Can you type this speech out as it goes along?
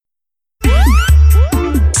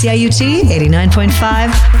CIUT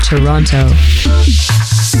 89.5 Toronto.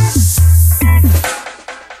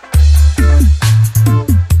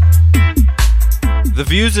 The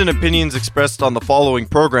views and opinions expressed on the following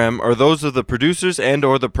program are those of the producers and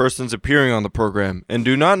or the persons appearing on the program and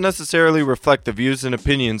do not necessarily reflect the views and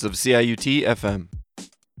opinions of CIUT FM.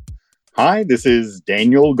 Hi, this is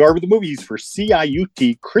Daniel Garber the Movies for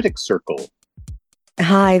CIUT Critic Circle.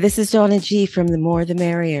 Hi, this is Donna G from The More the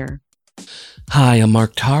Merrier. Hi, I'm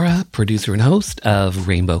Mark Tara, producer and host of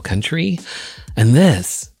Rainbow Country, and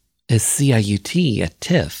this is CIUT at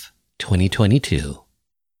TIFF 2022.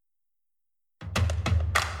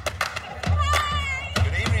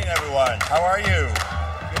 How are you?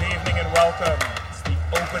 Good evening and welcome. It's the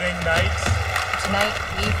opening night. Tonight,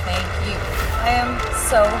 we thank you. I am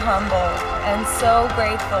so humbled and so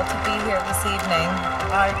grateful to be here this evening.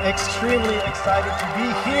 I'm extremely excited to be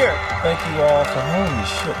here. Thank you all for holy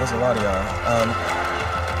shit, there's a lot of y'all. I'm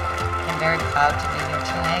very proud to be here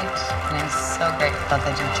tonight, and I'm so grateful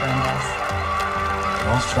that you joined us.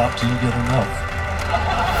 Don't stop till you get enough.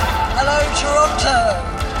 Hello, Toronto!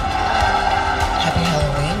 Happy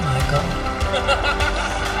Halloween, Michael.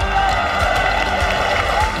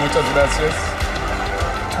 Muchas gracias.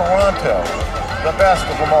 Toronto, the best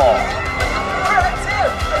of them all. That's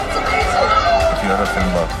it! That's amazing! If you ever think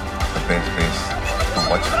about the best place to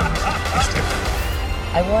watch films, it's TIFF.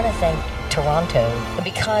 I want to thank Toronto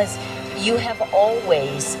because you have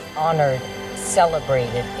always honored,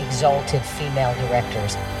 celebrated, exalted female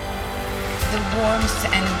directors. The warmth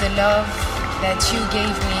and the love that you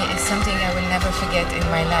gave me is something I will never forget in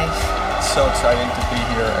my life. It's so exciting to be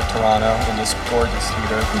here at Toronto in this gorgeous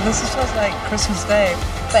theater. This feels like Christmas Day.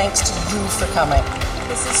 Thanks to you for coming.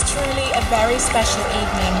 This is truly a very special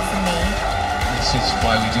evening for me. This is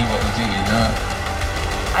why we do what we do, you know.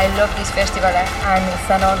 I love this festival and it's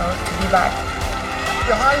an honor to be back.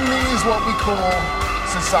 Behind me is what we call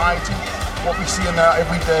society, what we see in there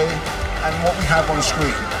every day, and what we have on the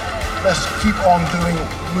screen. Let's keep on doing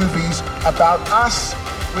movies about us.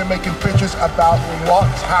 We're making pictures about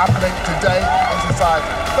what's happening today in society.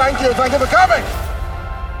 Thank you for coming.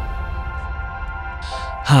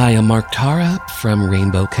 Hi, I'm Mark Tara from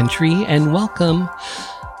Rainbow Country, and welcome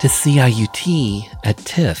to CIUT at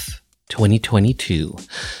TIFF 2022.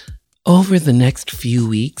 Over the next few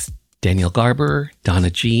weeks, Daniel Garber, Donna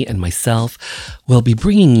G, and myself will be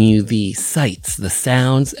bringing you the sights, the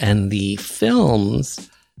sounds, and the films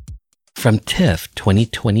from TIFF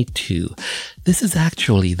 2022. This is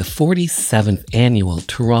actually the 47th annual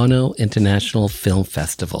Toronto International Film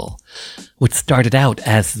Festival, which started out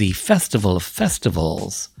as the Festival of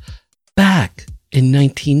Festivals back in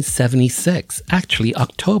 1976, actually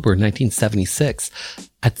October 1976,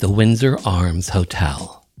 at the Windsor Arms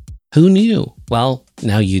Hotel. Who knew? Well,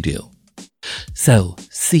 now you do. So,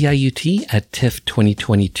 CIUT at TIFF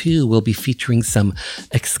 2022 will be featuring some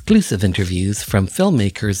exclusive interviews from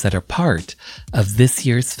filmmakers that are part of this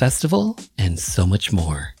year's festival and so much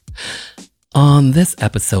more. On this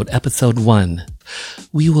episode, episode 1,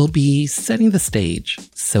 we will be setting the stage,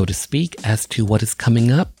 so to speak, as to what is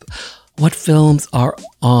coming up, what films are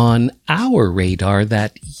on our radar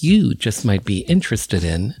that you just might be interested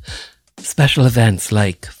in, special events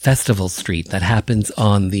like Festival Street that happens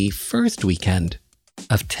on the first weekend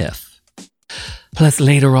of TIFF. Plus,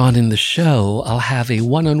 later on in the show, I'll have a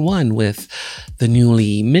one-on-one with the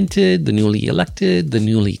newly minted, the newly elected, the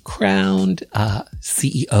newly crowned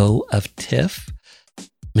CEO of TIFF,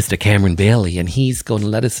 Mr. Cameron Bailey, and he's going to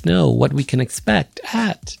let us know what we can expect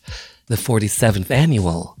at the 47th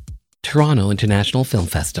annual Toronto International Film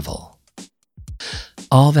Festival.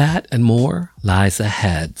 All that and more lies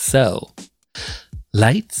ahead. So,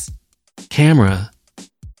 lights, camera,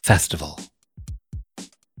 festival.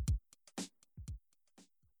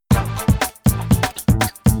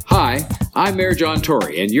 Hi, I'm Mayor John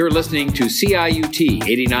Tory, and you're listening to CIUT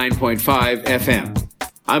 89.5 FM.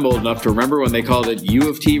 I'm old enough to remember when they called it U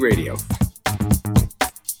of T Radio.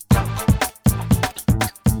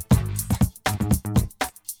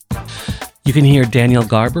 You can hear Daniel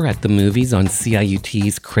Garber at the movies on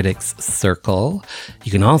CIUT's Critics Circle.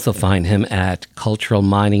 You can also find him at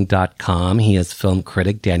culturalmining.com. He is film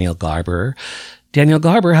critic Daniel Garber. Daniel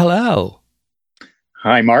Garber, hello.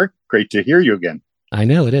 Hi, Mark. Great to hear you again. I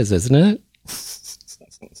know it is, isn't it?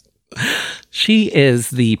 She is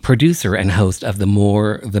the producer and host of The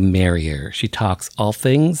More the Merrier. She talks all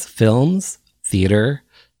things films, theater,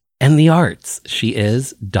 and the arts. She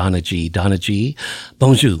is Donna G. Donna G,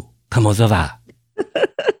 bonjour. Comment ça va?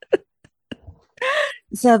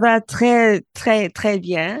 Ça va très, très, très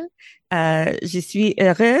bien. Je suis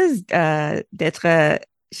heureuse d'être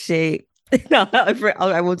chez No,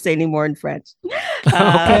 I won't say any more in French.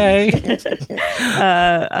 Okay.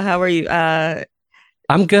 How are you?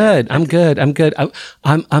 I'm good. I'm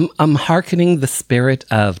hearkening the spirit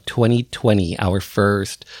of 2020, our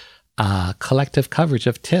first collective coverage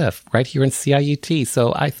of TIFF right here in CIUT.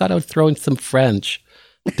 So I thought I would throw in some French,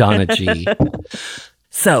 Donna G.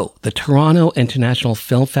 So the Toronto International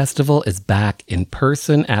Film Festival is back in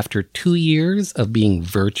person after 2 years of being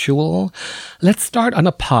virtual. Let's start on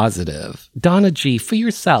a positive. Donna G, for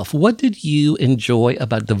yourself, what did you enjoy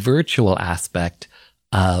about the virtual aspect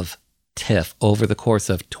of TIFF over the course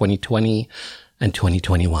of 2020 and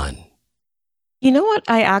 2021? You know what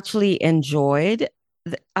I actually enjoyed?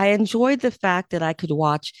 I enjoyed the fact that I could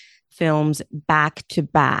watch films back to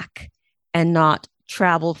back and not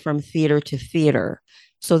travel from theater to theater.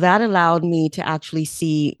 So that allowed me to actually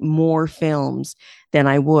see more films than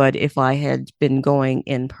I would if I had been going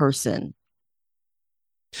in person.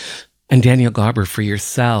 And Daniel Garber, for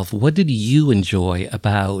yourself, what did you enjoy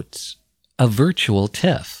about a virtual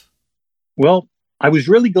TIFF? Well, I was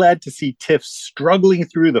really glad to see TIFF struggling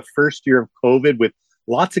through the first year of COVID with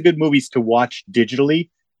lots of good movies to watch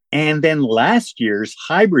digitally. And then last year's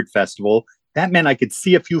hybrid festival, that meant I could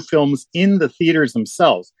see a few films in the theaters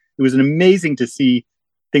themselves. It was amazing to see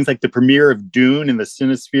things like the premiere of Dune in the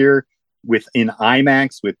Cinesphere in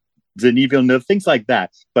IMAX with Denis Villeneuve, things like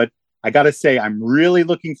that. But I got to say, I'm really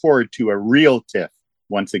looking forward to a real TIFF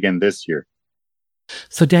once again this year.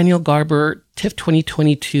 So Daniel Garber, TIFF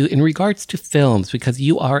 2022, in regards to films, because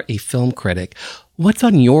you are a film critic, what's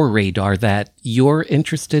on your radar that you're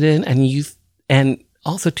interested in, and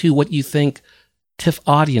also too what you think TIFF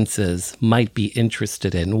audiences might be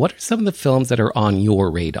interested in? What are some of the films that are on your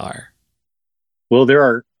radar? Well, there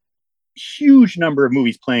are a huge number of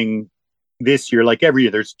movies playing this year. Like every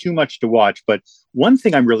year, there's too much to watch. But one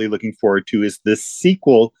thing I'm really looking forward to is the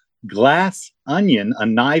sequel, Glass Onion, a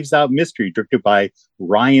Knives Out mystery directed by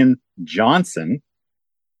Rian Johnson.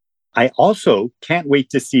 I also can't wait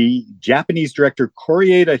to see Japanese director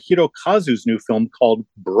Koreeda Hirokazu's new film called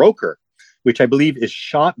Broker, which I believe is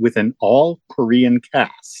shot with an all-Korean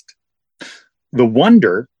cast. The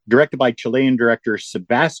Wonder, directed by Chilean director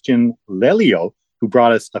Sebastian Lelio, who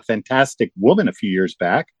brought us A Fantastic Woman a few years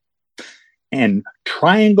back, and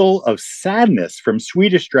Triangle of Sadness from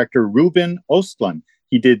Swedish director Ruben Östlund.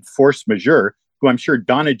 He did Force Majeure, who I'm sure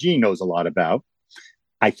Donna G knows a lot about.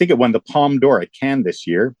 I think it won the Palme d'Or at Cannes this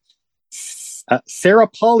year. Sarah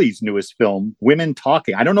Polley's newest film, Women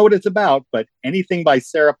Talking. I don't know what it's about, but anything by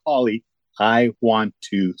Sarah Polley, I want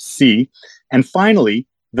to see. And finally,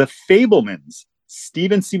 The Fabelmans,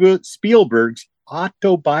 Steven Spielberg's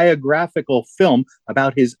autobiographical film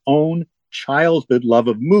about his own childhood love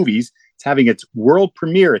of movies. It's having its world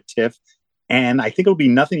premiere at TIFF, and I think it'll be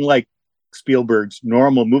nothing like Spielberg's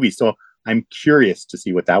normal movie. So I'm curious to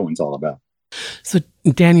see what that one's all about. So,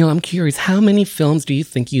 Daniel, I'm curious, how many films do you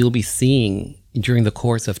think you'll be seeing during the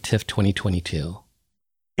course of TIFF 2022?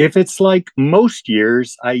 If it's like most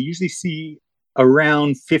years, I usually see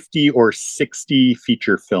around 50 or 60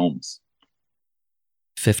 feature films.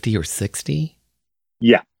 50 or 60?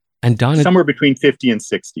 Yeah. And Donna, somewhere between 50 and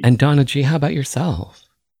 60. And Donna G, how about yourself?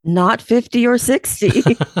 Not 50 or 60.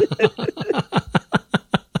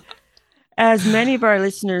 As many of our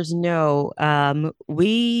listeners know,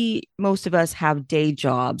 most of us have day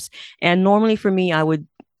jobs. And normally for me,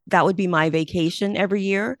 that would be my vacation every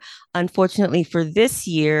year. Unfortunately for this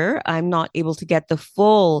year, I'm not able to get the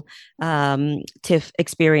full TIFF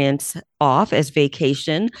experience off as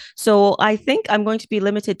vacation. So I think I'm going to be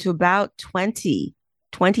limited to about 20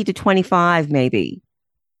 to 25 maybe.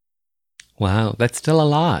 Wow, that's still a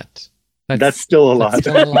lot. That's still a lot. That's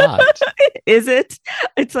still a lot. Is it?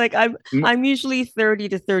 It's like I'm usually 30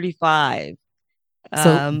 to 35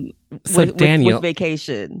 Daniel, with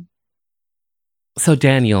vacation. So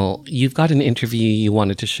Daniel, you've got an interview you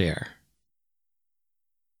wanted to share.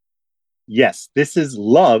 Yes, this is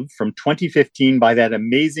Love from 2015 by that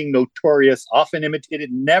amazing, notorious, often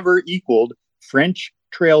imitated, never equaled French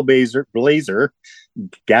trailblazer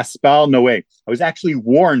Gaspar Noé. I was actually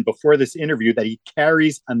warned before this interview that he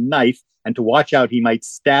carries a knife and to watch out, he might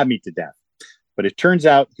stab me to death. But it turns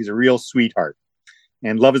out he's a real sweetheart.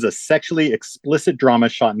 And Love is a sexually explicit drama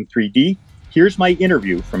shot in 3D. Here's my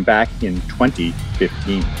interview from back in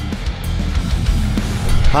 2015.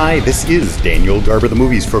 Hi, this is Daniel Garber, the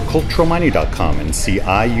movies for CulturalMining.com and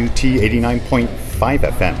CIUT 89.5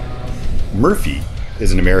 FM. Murphy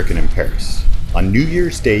is an American in Paris. On New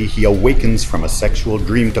Year's Day, he awakens from a sexual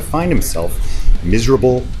dream to find himself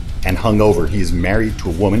miserable and hungover. He is married to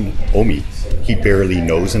a woman, Omi, he barely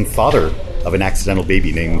knows, and father of an accidental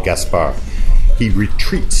baby named Gaspar. he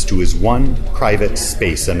retreats to his one private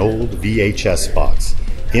space, an old VHS box.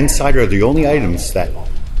 Inside are the only items that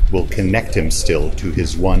will connect him still to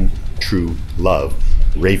his one true love,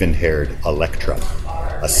 raven-haired Electra.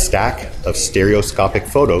 A stack of stereoscopic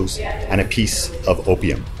photos and a piece of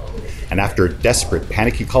opium. And after a desperate,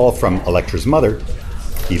 panicky call from Electra's mother,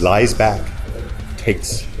 he lies back,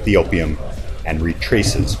 takes the opium, and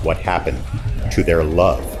retraces what happened to their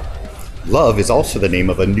love. Love is also the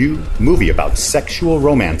name of a new movie about sexual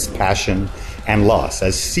romance, passion, and loss,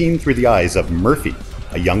 as seen through the eyes of Murphy,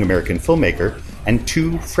 a young American filmmaker, and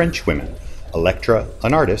two French women, Electra,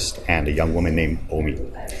 an artist, and a young woman named Omi.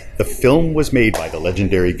 The film was made by the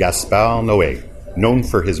legendary Gaspar Noé, known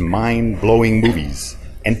for his mind-blowing movies,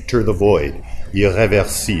 Enter the Void,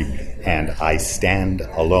 Irreversible, and I Stand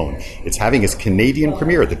Alone. It's having its Canadian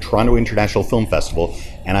premiere at the Toronto International Film Festival,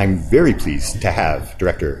 and I'm very pleased to have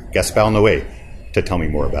director Gaspar Noé to tell me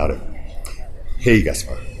more about it. Hey,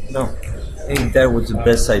 Gaspar. No, hey, that was the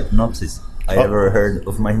best synopsis I ever heard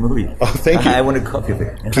of my movie. Oh, thank you. I want a copy of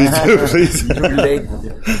it. Please do, please. You relate,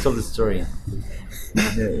 tell the story.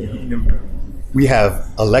 We have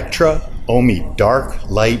Electra, Omi, dark,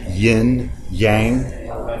 light, yin, yang,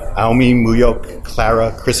 Aomi, Muyok,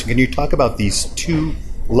 Clara, Kristen. Can you talk about these two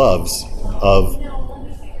loves of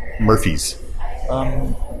Murphy's?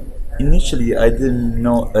 Initially, I didn't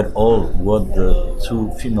know at all what the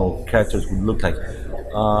two female characters would look like.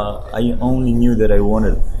 I only knew that I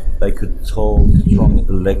wanted like a tall, strong,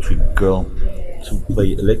 electric girl to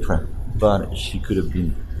play Electra, but she could have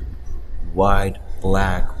been white,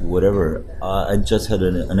 black, whatever. I just had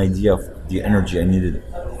an idea of the energy I needed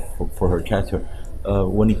for her character.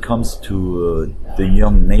 When it comes to the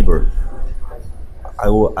young neighbor, I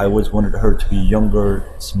always wanted her to be younger,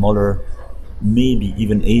 smaller, maybe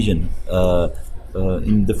even Asian.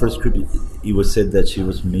 In the first script, it was said that she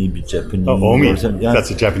was maybe Japanese. Oh, Omi. Or something. Yeah.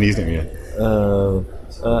 That's a Japanese name, yeah.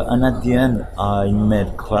 And at the end, I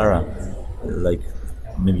met Clara, like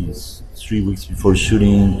maybe 3 weeks before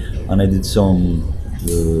shooting, and I did some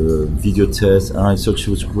video tests, and I thought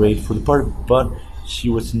she was great for the part, but she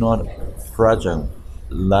was not fragile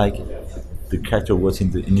like the character was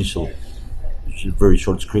in the initial very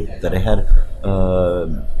short script that I had.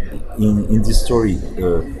 In this story,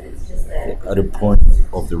 at a point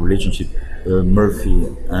of the relationship, Murphy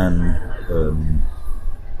and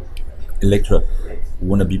Electra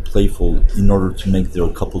want to be playful in order to make their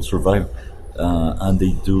couple survive, and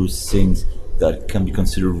they do things that can be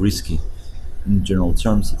considered risky in general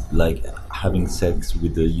terms, like having sex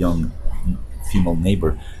with a young female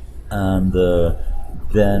neighbor. And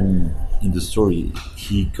then in the story,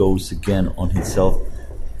 he goes again on himself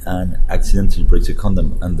and accidentally breaks a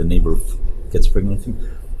condom, and the neighbor gets pregnant.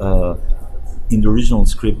 In the original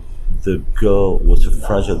script, the girl was a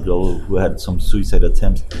fragile girl who had some suicide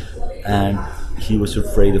attempts, and he was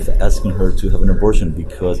afraid of asking her to have an abortion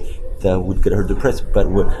because that would get her depressed. But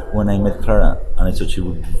when I met Clara, and I thought she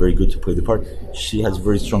would be very good to play the part, she has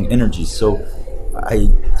very strong energy, so I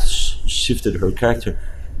shifted her character,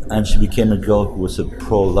 and she became a girl who was a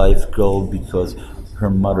pro-life girl because her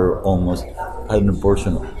mother almost had an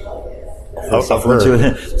abortion of her.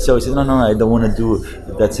 So I said, no, I don't want to do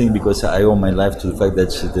that thing because I owe my life to the fact that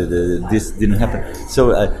this didn't happen.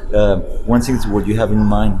 So one thing is what you have in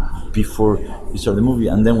mind before you start the movie,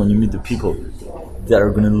 and then when you meet the people that are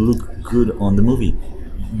going to look good on the movie,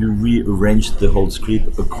 you rearrange the whole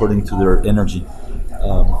script according to their energy.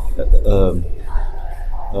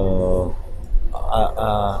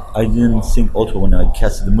 I didn't think also when I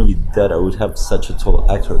casted the movie that I would have such a tall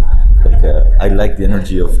actor. Like I like the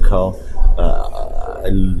energy of Carl. I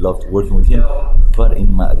loved working with him, but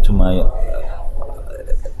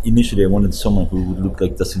initially I wanted someone who would look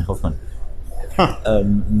like Dustin Hoffman.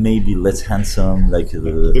 Maybe less handsome, like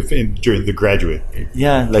during The Graduate.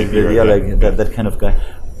 Yeah, like that kind of guy.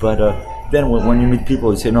 But then when you meet people,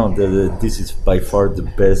 you say, no, this is by far the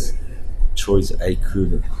best choice I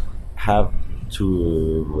could have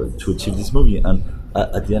to achieve this movie. And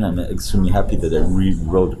at the end, I'm extremely happy that I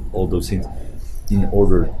rewrote all those things in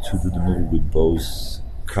order to do the movie with both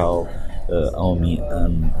Carl, Aomi,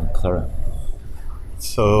 and Clara.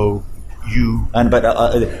 So you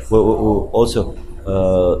also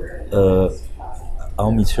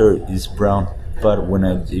Aomi's hair is brown, but when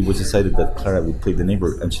it was decided that Clara would play the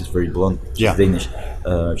neighbor, and she's very blonde, she's Danish,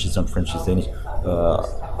 she's not French, she's Danish.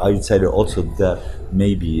 I decided also that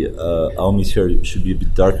maybe Aomi's hair should be a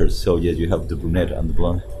bit darker, so yeah, you have the brunette and the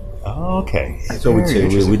blonde. Oh, okay. So we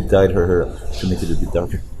dyed her hair to make it a bit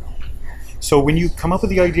darker. So when you come up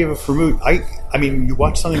with the idea of a movie, I mean, you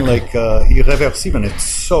watch something like Irreversible, and it's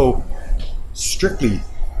so strictly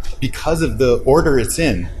because of the order it's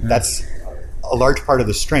in. That's a large part of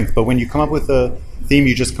the strength. But when you come up with a theme,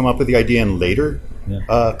 you just come up with the idea and later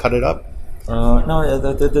cut it up? No,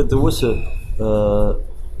 there was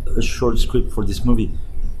a short script for this movie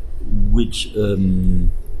which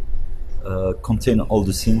contained all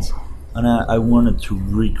the scenes, and I wanted to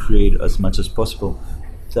recreate as much as possible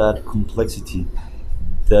that complexity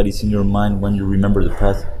that is in your mind when you remember the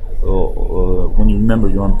past, or when you remember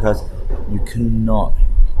your own past. You cannot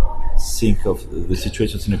think of the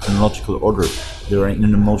situations in a chronological order. They're in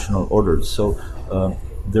an emotional order, so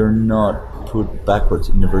they're not put backwards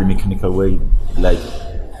in a very mechanical way like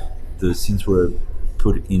the scenes were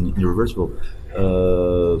put in Irreversible,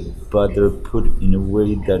 but they're put in a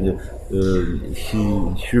way that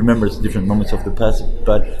he remembers different moments of the past,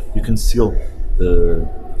 but you can still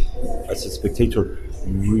as a spectator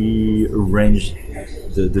rearrange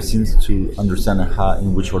the scenes to understand how,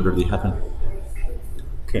 in which order they happen.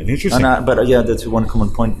 Okay, interesting. But that's one common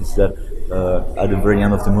point is that at the very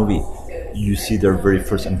end of the movie, you see their very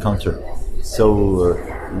first encounter. So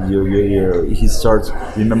he starts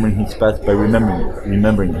remembering his past by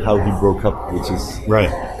remembering how he broke up with his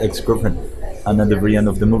ex-girlfriend, and at the very end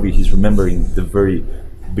of the movie, he's remembering the very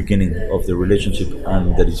beginning of the relationship,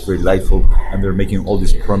 and that is very delightful, and they're making all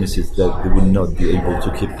these promises that they will not be able to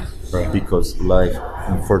keep because life,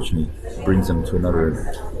 unfortunately, brings them to another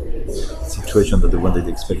situation than the one that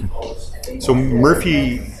they expected. So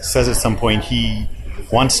Murphy says at some point he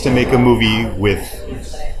wants to make a movie with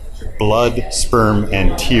blood, sperm,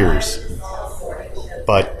 and tears.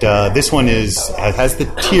 But this one has the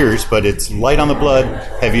tears, but it's light on the blood,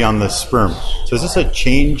 heavy on the sperm. So is this a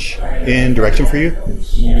change in direction for you?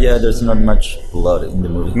 Yeah, there's not much blood in the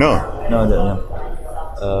movie. No.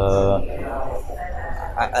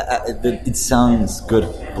 It sounds good,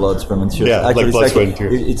 blood, sperm, and tears. Yeah, actually, like blood, sweat, and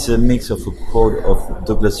tears. It's a mix of a quote of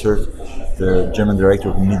Douglas Sirk, the German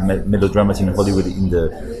director who made melodramas in Hollywood in the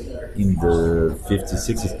 50s,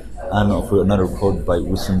 60s, and of another quote by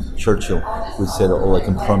Winston Churchill, who said, "All I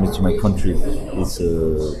can promise to my country is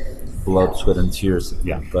blood, sweat, and tears."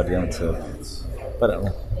 Yeah. But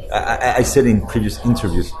I said in previous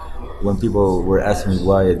interviews, when people were asking me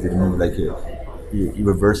why I didn't move like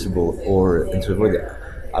Irreversible or Into the Void,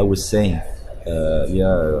 I was saying,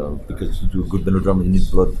 because to do a good melodrama, you need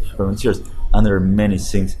blood, sperm, and tears. And there are many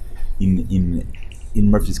things in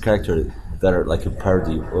Murphy's character that are like a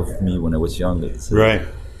parody of me when I was younger. So right.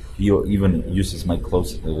 He even uses my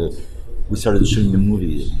clothes. We started shooting the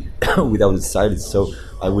movie without the stylists, so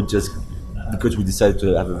I would just, because we decided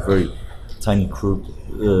to have a very tiny crew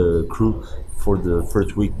for the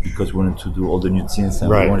first week, because we wanted to do all the nude scenes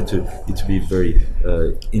and we wanted it to be very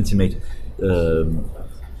intimate.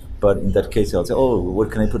 But in that case, I'll say, "Oh,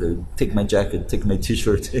 what can I put? Take my jacket, take my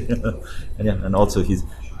T-shirt," and also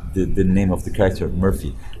the name of the character,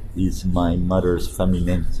 Murphy, is my mother's family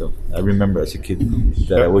name. So I remember as a kid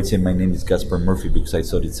that I would say my name is Gaspar Murphy because I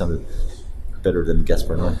thought it sounded better than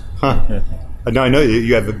Gaspar Noé. Huh. No, I know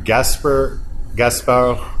you have Gaspar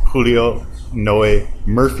Julio Noé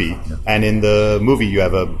Murphy, and in the movie you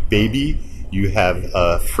have a baby, you have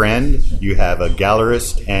a friend, you have a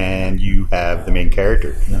gallerist, and you have the main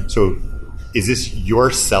character. Yeah. So is this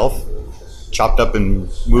yourself chopped up and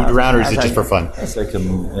moved around, or is it just for fun? It's like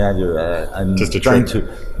I'm just trying to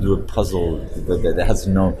do a puzzle that has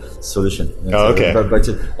no solution. Oh, okay. But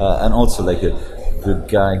and also like the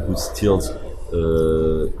guy who steals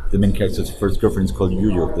the main character's first girlfriend is called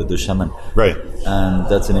Yuyo, the shaman. Right. And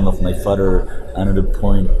that's the name of my father. And at a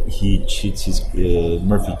point, Murphy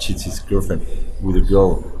cheats his girlfriend with a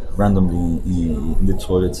girl randomly in the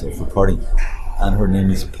toilets of a party. And her name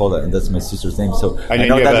is Paula, and that's my sister's name. So I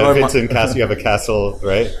know you have Vincent Castle. You have a castle,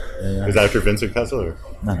 right? Yeah. Is that after Vincent Castle? Or?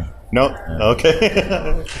 No.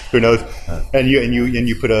 Okay. Who knows? And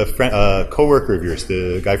you put a coworker of yours,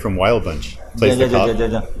 the guy from Wild Bunch, plays the cop.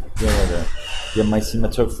 Yeah, my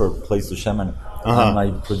cinematographer plays the shaman, and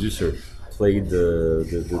my producer played the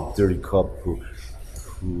dirty cop who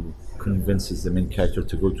convinces the main character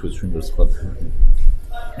to go to a swingers club.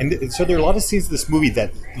 And so there are a lot of scenes in this movie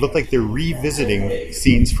that look like they're revisiting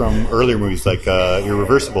scenes from earlier movies, like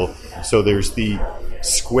Irreversible. So there's the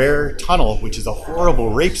square tunnel, which is a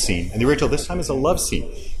horrible rape scene, and the original this time is a love scene.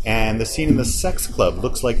 And the scene in the sex club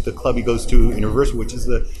looks like the club he goes to in Irreversible, which is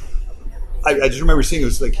I just remember seeing it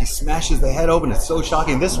was like he smashes the head open. It's so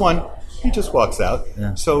shocking. This one, he just walks out.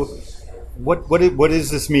 Yeah. So what does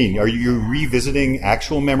this mean? Are you revisiting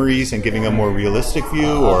actual memories and giving a more realistic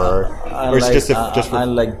view, or is it just for... I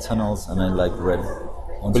like tunnels and I like red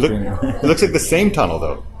on screen. It looks like the same tunnel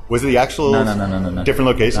though. Was it the actual no. different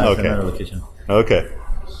location? No, okay. Another location. Okay.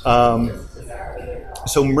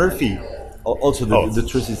 So Murphy. Also, the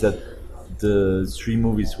truth is that the three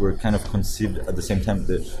movies were kind of conceived at the same time.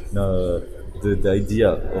 The idea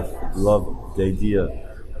of love, the idea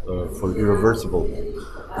for Irreversible,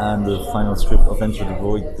 and the final script of Enter the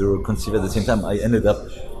Void, they were conceived at the same time. I ended up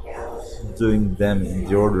doing them in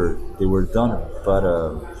the order they were done, but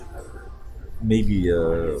maybe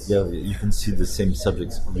you can see the same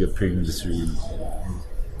subjects reappearing in the three.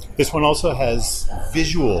 This one also has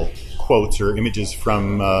visual quotes or images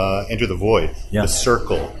from Enter the Void. The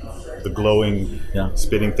circle, the glowing,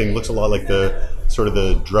 spitting thing looks a lot like the sort of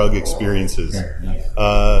the drug experiences.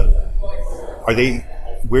 Are they?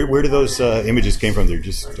 Where do those images came from? They're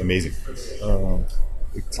just amazing.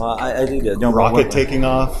 I think rocket taking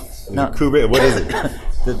off. No. Kubrick. What is it?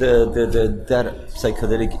 That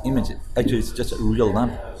psychedelic image. Actually, it's just a real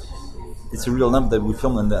lamp. It's a real lamp that we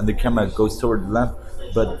filmed, and the camera goes toward the lamp.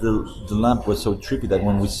 But the lamp was so trippy that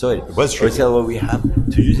when we saw it, was trippy. We said, well, we have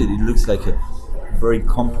to use it. It looks like a very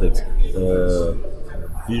complex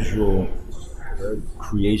visual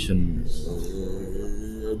creation,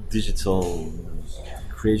 digital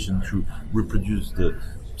creation to reproduce the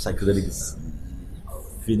psychedelic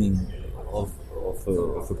feeling of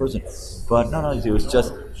a person. But no, it was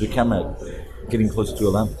just the camera getting close to a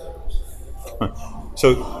lamp.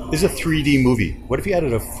 So this is a 3D movie. What if you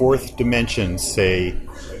added a fourth dimension, say,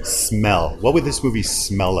 smell? What would this movie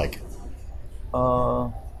smell like? I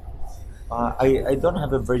don't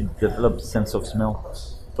have a very developed sense of smell,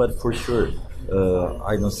 but for sure,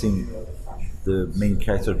 I don't think the main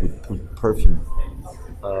character would put perfume.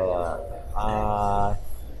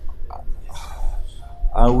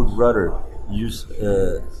 I would rather use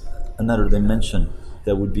another dimension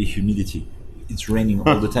that would be humidity. It's raining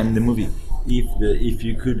all the time in the movie. If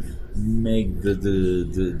you could make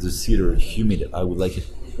the theater humid, I would like it.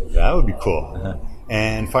 That would be cool.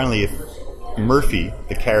 And finally, if Murphy,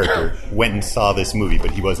 the character, went and saw this movie, but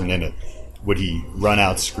he wasn't in it, would he run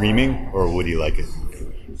out screaming, or would he like it?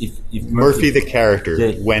 If Murphy, the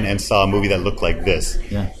character, went and saw a movie that looked like this,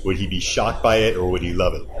 would he be shocked by it, or would he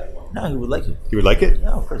love it? No, he would like it. He would like it?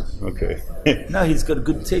 Yeah, of course. Okay. No, he's got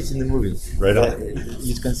good taste in the movie. Right on.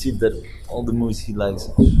 You can see that all the movies he likes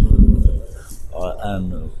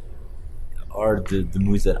are the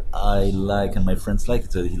movies that I like and my friends like.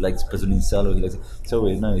 So he likes Pasolini Salo. He likes it. So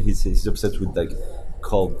no, he's obsessed with like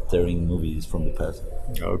cult daring movies from the past.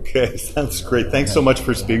 Okay, sounds great. Thanks so much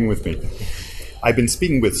for speaking with me. I've been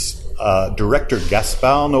speaking with director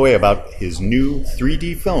Gaspar Noé about his new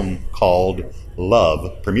 3D film called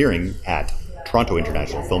Love, premiering at Toronto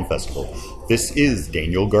International Film Festival. This is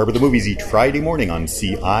Daniel Garber, the Movies, each Friday morning on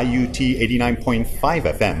CIUT 89.5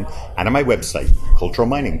 FM and on my website,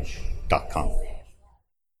 culturalmining.com.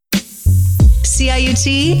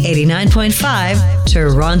 CIUT 89.5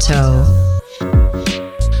 Toronto.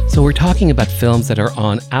 So we're talking about films that are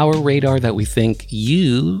on our radar that we think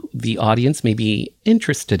you, the audience, may be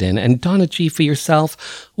interested in. And Donna G, for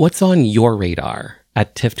yourself, what's on your radar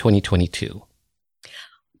at TIFF 2022?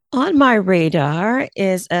 On my radar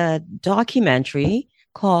is a documentary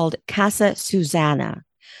called Casa Susana,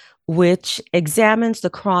 which examines the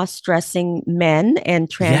cross-dressing men and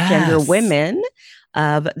transgender women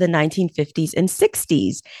of the 1950s and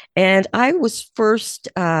 60s. And I was first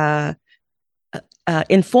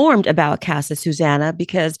informed about Casa Susana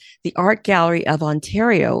because the Art Gallery of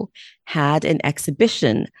Ontario had an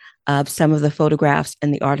exhibition of some of the photographs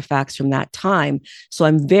and the artifacts from that time. So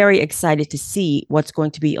I'm very excited to see what's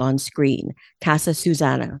going to be on screen, Casa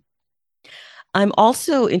Susana. I'm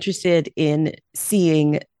also interested in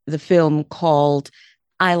seeing the film called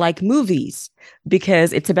I Like Movies,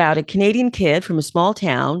 because it's about a Canadian kid from a small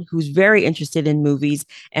town who's very interested in movies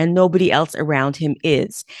and nobody else around him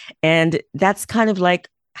is. And that's kind of like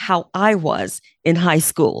how I was in high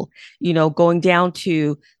school, you know, going down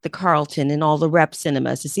to the Carlton and all the rep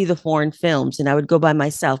cinemas to see the foreign films. And I would go by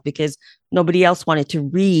myself because nobody else wanted to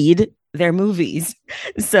read their movies.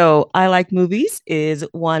 So I Like Movies is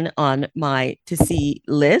one on my to see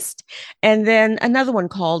list. And then another one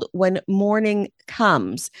called When Morning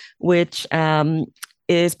Comes, which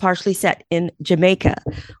is partially set in Jamaica,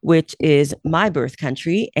 which is my birth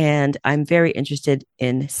country. And I'm very interested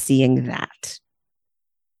in seeing that.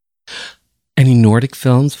 Any Nordic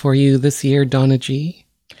films for you this year, Donna G?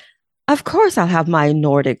 Of course, I'll have my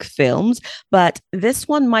Nordic films, but this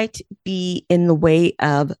one might be in the way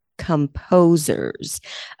of composers.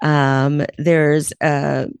 There's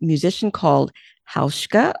a musician called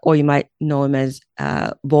Hauschka, or you might know him as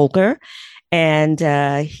Volker. And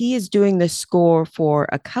he is doing the score for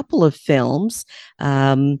a couple of films,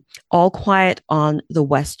 All Quiet on the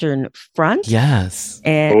Western Front. Yes.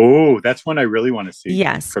 And, that's one I really want to see.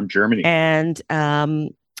 Yes. From Germany. And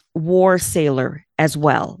War Sailor as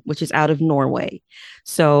well, which is out of Norway.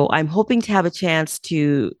 So I'm hoping to have a chance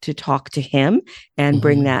to talk to him and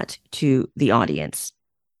bring that to the audience.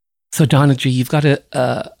 So Donna G, you've got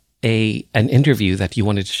an interview that you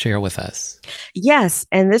wanted to share with us. Yes,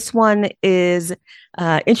 and this one is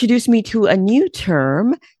introduced me to a new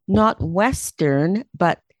term, not Western,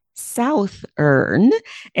 but Southern.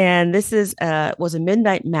 And this was a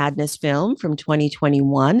Midnight Madness film from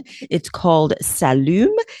 2021. It's called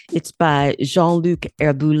Saloum. It's by Jean Luc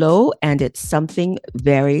Herbulot, and it's something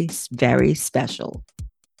very, very special.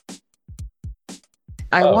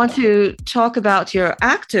 I want to talk about your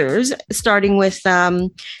actors, starting with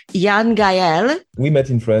Jan Gael. We met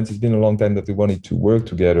in France. It's been a long time that we wanted to work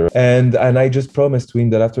together. And I just promised to him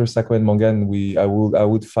that after Sakwa and Mangan, I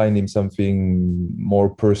would find him something more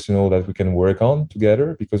personal that we can work on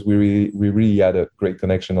together, because we really had a great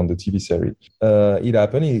connection on the TV series. It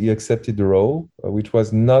happened. He accepted the role, which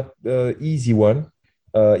was not an easy one.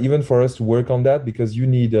 Even for us to work on that, because you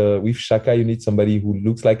need, with Shaka, you need somebody who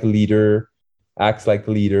looks like a leader, acts like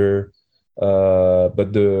a leader,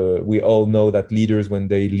 but we all know that leaders, when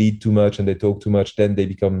they lead too much and they talk too much, then they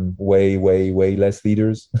become way less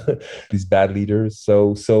leaders, these bad leaders.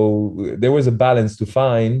 So there was a balance to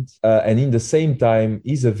find, and in the same time,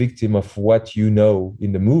 he's a victim of what you know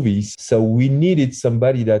in the movies. So we needed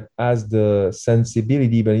somebody that has the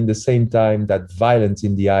sensibility, but in the same time, that violence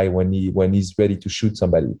in the eye when he's ready to shoot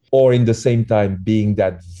somebody, or in the same time being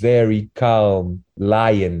that very calm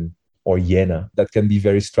lion or hyena that can be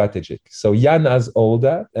very strategic. So Jan has all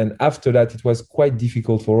that. And after that, it was quite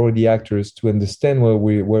difficult for all the actors to understand where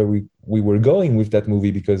we were going with that movie,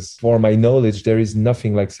 because for my knowledge, there is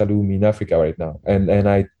nothing like Saloum in Africa right now. And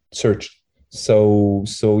I searched. So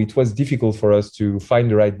it was difficult for us to find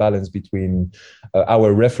the right balance between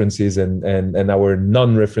our references and our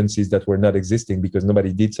non-references that were not existing, because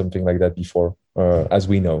nobody did something like that before, as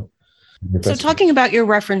we know. So talking about your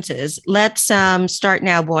references, let's start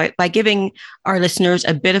now, by giving our listeners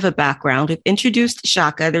a bit of a background. We've introduced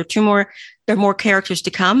Shaka. There are more characters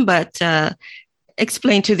to come, but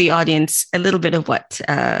explain to the audience a little bit of what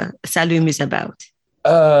Saloum is about.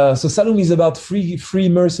 So Saloum is about three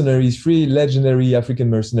mercenaries, three legendary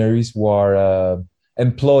African mercenaries who are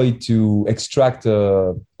employed to extract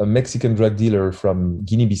a Mexican drug dealer from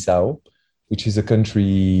Guinea-Bissau, which is a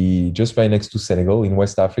country just right next to Senegal in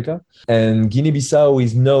West Africa. And Guinea-Bissau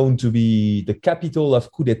is known to be the capital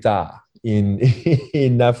of coup d'etat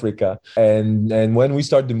in Africa. And when we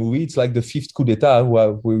start the movie, it's like the fifth coup d'etat,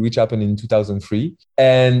 which happened in 2003.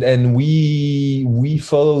 And we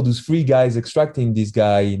follow those three guys extracting this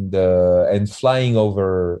guy and flying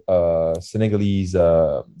over the Senegalese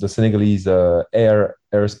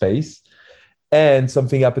airspace. And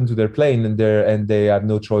something happened to their plane, and they had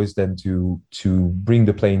no choice than to bring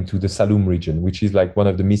the plane to the Saloum region, which is like one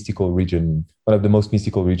of the most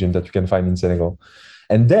mystical regions that you can find in Senegal.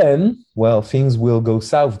 And then, well, things will go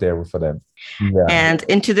south there for them. Yeah. And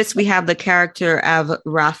into this, we have the character of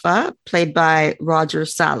Rafa, played by Roger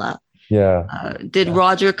Sala. Yeah. Did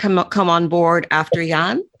Roger come on board after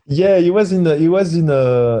Jan? Yeah, he was in the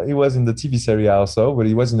TV series also, but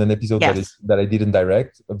he was in an episode that I didn't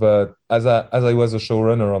direct. But as I was a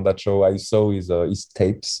showrunner on that show, I saw his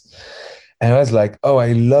tapes, and I was like, oh,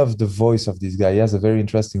 I love the voice of this guy. He has a very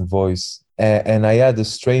interesting voice, and I had a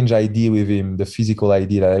strange idea with him, the physical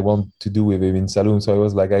idea that I want to do with him in Saloum. So I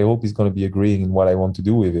was like, I hope he's going to be agreeing in what I want to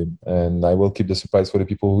do with him, and I will keep the surprise for the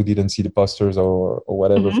people who didn't see the posters or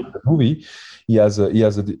whatever for the movie. He has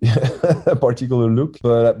a particular look,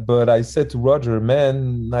 but I said to Roger,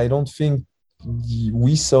 man, I don't think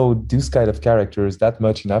we saw this kind of characters that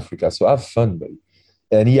much in Africa. So have fun, buddy.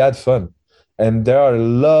 And he had fun. And there are a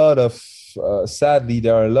lot of, sadly,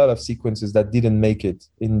 there are a lot of sequences that didn't make it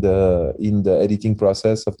in the editing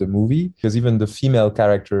process of the movie, because even the female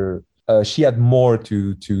character, she had more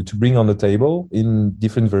to bring on the table in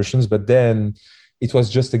different versions, but then it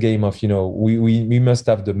was just a game of, we must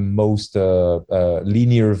have the most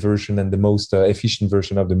linear version and the most efficient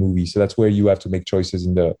version of the movie. So that's where you have to make choices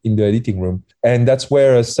in the editing room, and that's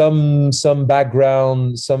where some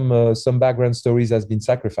background stories has been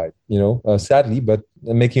sacrificed. Sadly, but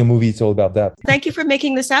making a movie, it's all about that. Thank you for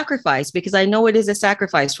making the sacrifice, because I know it is a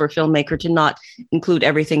sacrifice for a filmmaker to not include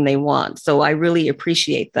everything they want. So I really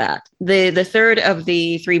appreciate that. The third of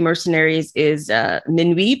the three mercenaries is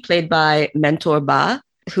Minuit, played by Mentor Ba.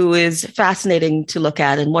 who is fascinating to look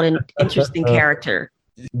at, and what an interesting character.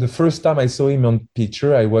 The first time I saw him on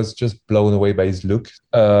picture, I was just blown away by his look.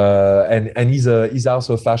 And he's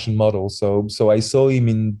also a fashion model. So I saw him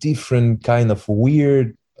in different kind of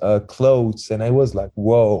weird clothes, and I was like,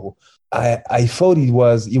 whoa. I thought he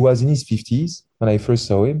was in his 50s when I first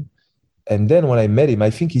saw him. And then when I met him, I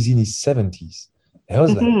think he's in his 70s. And I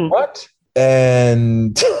was like, what?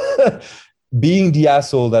 And being the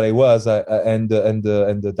asshole that I was, and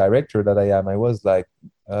the director that I am, I was like,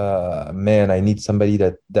 man, I need somebody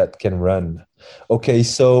that can run. Okay,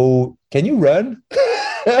 so can you run?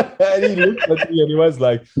 And he looked at me and he was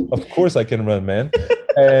like, of course I can run, man.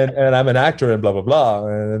 And I'm an actor and blah, blah, blah.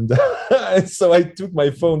 And so I took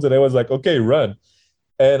my phones and I was like, okay, run.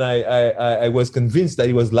 And I was convinced that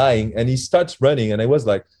he was lying, and he starts running. And I was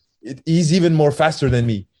like, he's even more faster than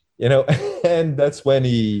me, you know? And that's when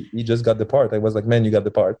he just got the part. I was like, man, you got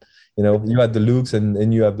the part. You know, you had the looks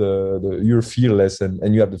and you have you're fearless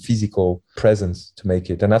and you have the physical presence to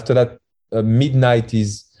make it. And after that, Midnight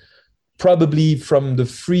is probably, from the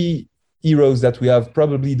three heroes that we have,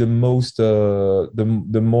 probably the most,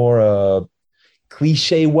 the more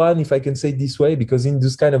cliche one, if I can say it this way, because in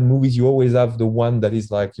this kind of movies, you always have the one that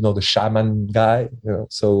is like, you know, the shaman guy, you know,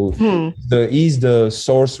 so he's the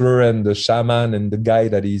sorcerer and the shaman and the guy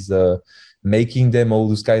that is making them all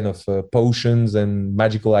those kind of potions and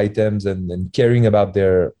magical items and caring about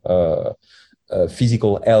their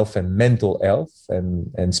physical health and mental health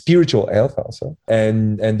and spiritual health also.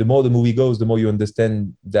 And the more the movie goes, the more you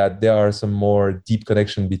understand that there are some more deep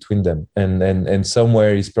connection between them. And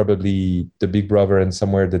somewhere is probably the big brother and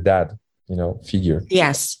somewhere the dad, you know, figure.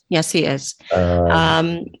 Yes, he is.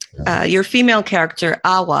 Your female character,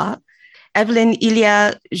 Awa, Evelyn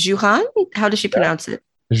Ilia Juhan, how does she pronounce it?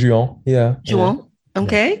 Juan, yeah. Juan,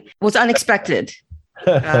 okay. Was unexpected.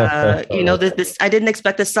 You know, this I didn't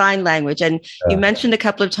expect the sign language, and you mentioned a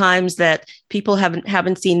couple of times that people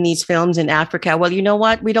haven't seen these films in Africa. Well, you know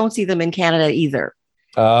what? We don't see them in Canada either.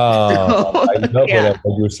 I love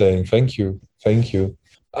what you're saying. Thank you.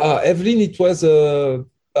 Evelyn, it was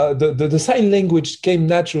the sign language came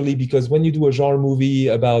naturally, because when you do a genre movie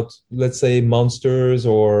about, let's say, monsters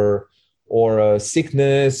or a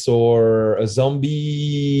sickness or a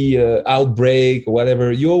zombie outbreak or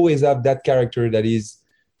whatever, you always have that character that is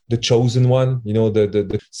the chosen one, you know,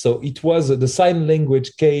 so it was, the sign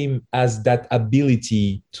language came as that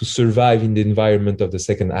ability to survive in the environment of the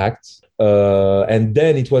second act. And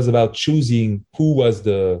then it was about choosing who was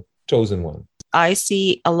the chosen one. I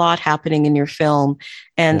see a lot happening in your film,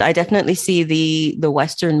 and I definitely see the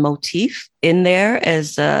Western motif in there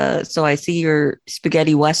as so I see your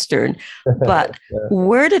spaghetti Western, but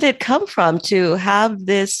where did it come from to have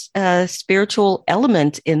this spiritual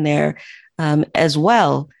element in there as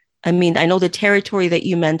well? I mean, I know the territory that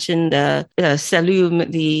you mentioned,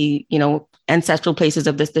 Saloum, the, you know, ancestral places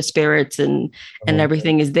of the spirits and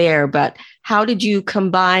everything is there, but how did you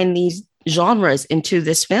combine these genres into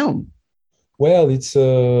this film? Well, it's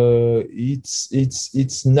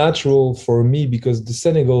natural for me, because the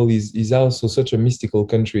Senegal is also such a mystical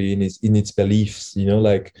country in its beliefs. You know,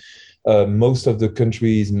 like most of the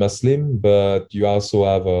country is Muslim, but you also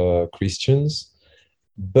have Christians.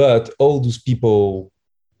 But all those people,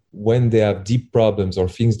 when they have deep problems or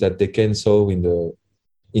things that they can solve in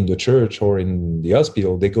the church or in the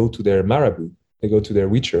hospital, they go to their marabout, they go to their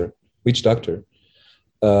witch doctor.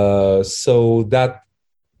 So that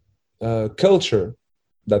culture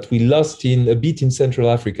that we lost a bit in Central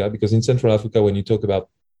Africa, because in Central Africa, when you talk about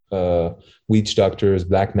witch doctors,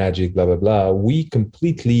 black magic, blah, blah, blah, we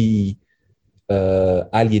completely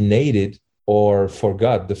alienated or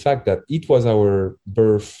forgot the fact that it was our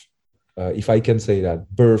birth, if I can say that,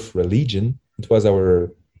 birth religion. It was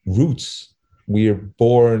our roots. We're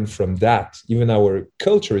born from that. Even our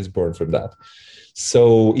culture is born from that.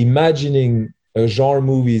 So imagining a genre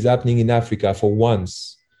movie is happening in Africa for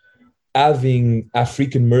once, having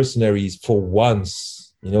African mercenaries for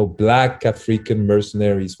once, you know, black African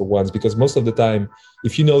mercenaries for once, because most of the time,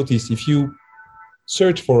 if you notice, if you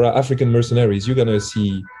search for African mercenaries, you're going to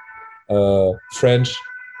see French,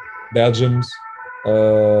 Belgians,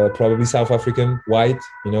 probably South African, white,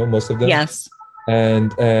 you know, most of them. Yes.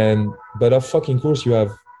 But of fucking course you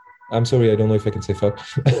have, I'm sorry, I don't know if I can say fuck,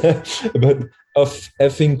 but of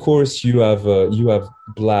effing course you have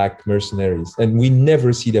black mercenaries, and we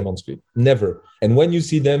never see them on screen, never. And when you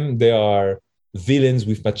see them, they are villains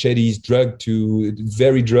with machetes,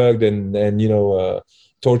 very drugged, and you know,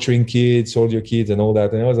 torturing kids, soldier kids, and all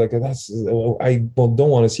that. And I was like, I don't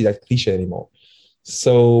want to see that cliche anymore.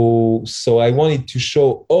 So I wanted to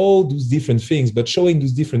show all those different things, but showing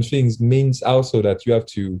those different things means also that you have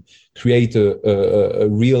to create a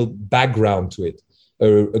real background to it,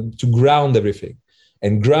 to ground everything.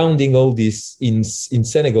 And grounding all this in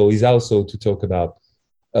Senegal is also to talk about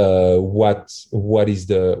what is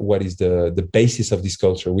the basis of this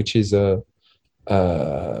culture, which is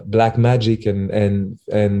black magic and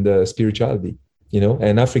spirituality,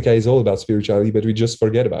 And Africa is all about spirituality, but we just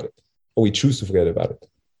forget about it, or we choose to forget about it.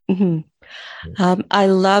 Mm-hmm. I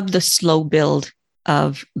love the slow build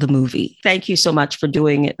of the movie. Thank you so much for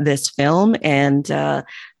doing this film, and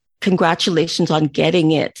congratulations on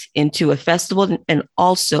getting it into a festival. And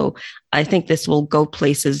also, I think this will go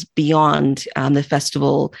places beyond the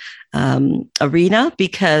festival arena,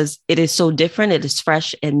 because it is so different. It is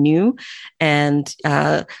fresh and new. And,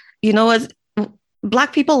 as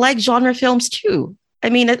Black people like genre films too. I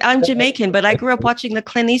mean, I'm Jamaican, but I grew up watching the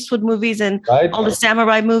Clint Eastwood movies and all the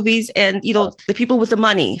samurai movies, and the people with the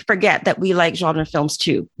money forget that we like genre films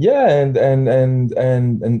too. Yeah, and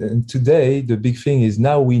today the big thing is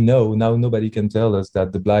now nobody can tell us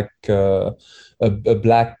that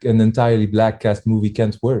an entirely black cast movie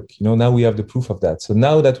can't work. Now we have the proof of that. So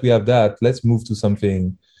now that we have that, let's move to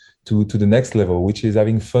something to the next level, which is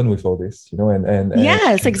having fun with all this.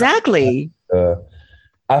 Yes, exactly.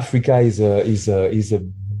 Africa is a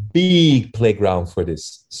big playground for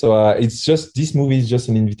this. So it's just, this movie is just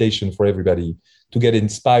an invitation for everybody to get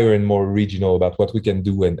inspired and more original about what we can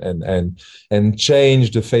do and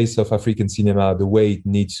change the face of African cinema the way it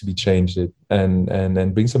needs to be changed,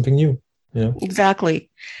 and bring something new. Exactly.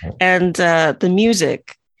 And the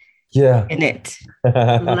music. Yeah. In it.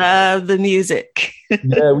 Love the music.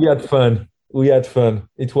 Yeah, we had fun.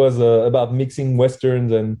 It was about mixing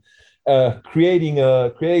Westerns and creating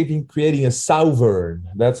a southern.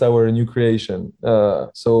 That's our new creation.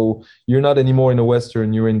 So you're not anymore in a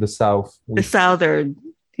Western, you're in the South. The southern.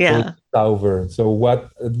 Yeah. Southern. So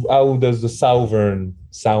how does the southern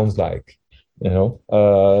sounds like?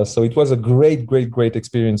 So it was a great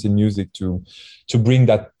experience in music to bring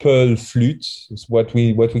that pearl flute. It's what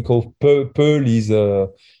we call pearl is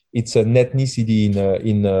it's an ethnicity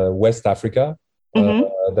in West Africa.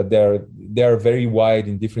 That they are very wide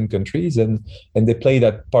in different countries, and they play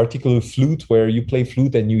that particular flute where you play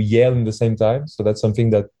flute and you yell in the same time. So that's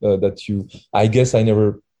something that I guess I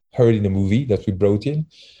never heard in a movie that we brought in,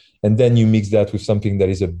 and then you mix that with something that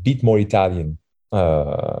is a bit more Italian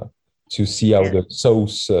to see how the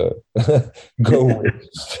sauce go.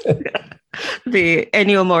 The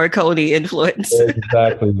Ennio Morricone influence.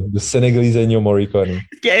 Exactly, the Senegalese Ennio Morricone.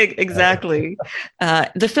 Yeah, exactly.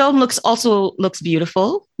 The film looks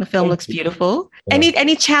beautiful. Looks beautiful. Yeah.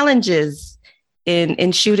 Any challenges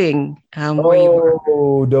in shooting?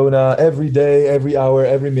 Donna, every day, every hour,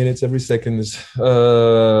 every minute, every second.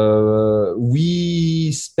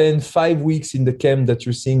 We spent 5 weeks in the camp that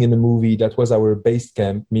you're seeing in the movie. That was our base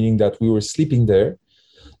camp, meaning that we were sleeping there.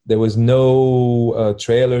 There was no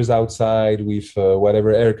trailers outside with whatever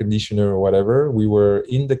air conditioner or whatever. We were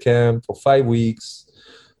in the camp for 5 weeks.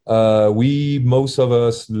 Most of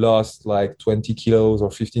us lost like 20 kilos or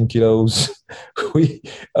 15 kilos.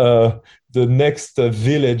 The next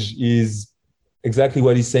village is exactly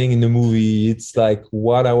what he's saying in the movie. It's like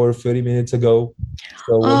 1 hour, 30 minutes ago.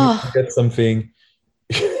 So when you get something,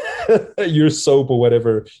 your soap or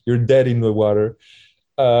whatever, you're dead in the water.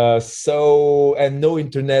 And no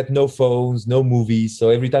internet, no phones, no movies. So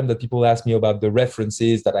every time that people ask me about the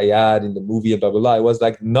references that I had in the movie and blah, blah, blah, I was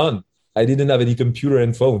like, none. I didn't have any computer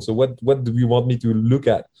and phone. So what do you want me to look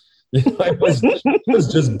at? I was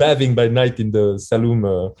just bathing by night in the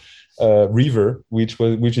Saloum river,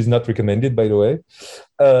 which is not recommended, by the way.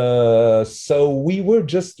 So we were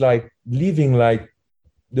just like living like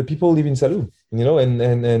the people live in Saloum,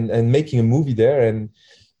 and making a movie there.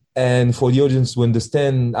 And for the audience to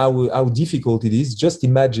understand how difficult it is, just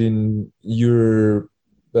imagine your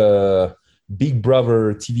Big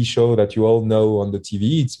Brother TV show that you all know on the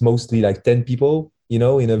TV. It's mostly like 10 people, in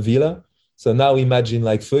a villa. So now imagine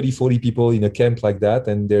like 30, 40 people in a camp like that,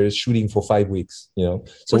 and they're shooting for 5 weeks, So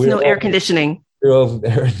with no air conditioning. No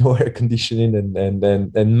air conditioning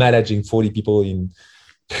and managing 40 people in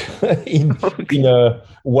a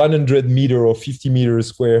 100 meter or 50 meter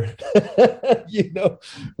square,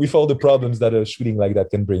 with all the problems that a shooting like that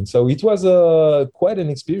can bring. So it was quite an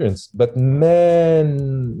experience, but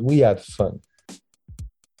man, we had fun.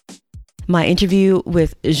 My interview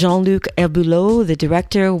with Jean Luc Herbulot, the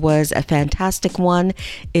director, was a fantastic one.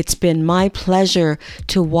 It's been my pleasure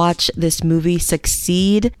to watch this movie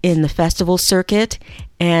succeed in the festival circuit.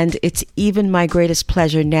 And it's even my greatest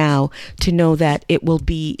pleasure now to know that it will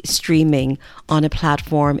be streaming on a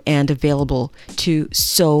platform and available to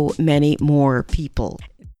so many more people.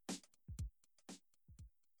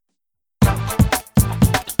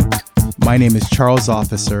 My name is Charles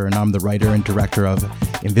Officer, and I'm the writer and director of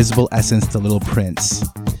Invisible Essence, The Little Prince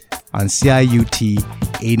on CIUT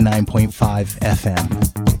 89.5 FM.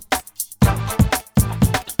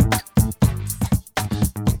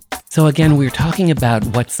 So again, we're talking about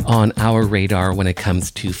what's on our radar when it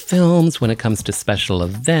comes to films, when it comes to special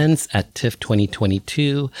events at TIFF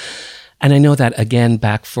 2022. And I know that, again,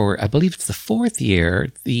 back for, I believe it's the fourth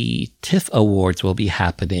year, the TIFF Awards will be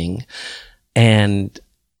happening. And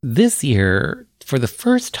this year, for the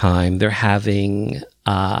first time, they're having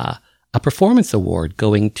a performance award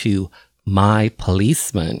going to My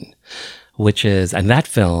Policeman, which is, and that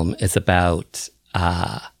film is about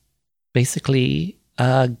basically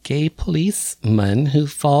a gay policeman who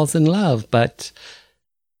falls in love, but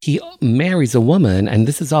he marries a woman, and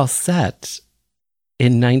this is all set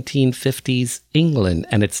in 1950s England,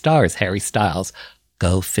 and it stars Harry Styles.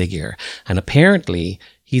 Go figure. And apparently,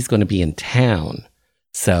 he's going to be in town.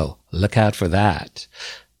 So look out for that.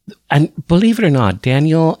 And believe it or not,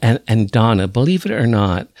 Daniel and Donna, believe it or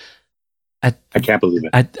not, I can't believe it.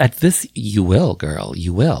 At this, you will, girl,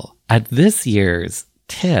 you will. At this year's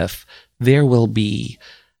TIFF, there will be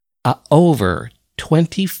over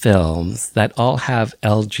 20 films that all have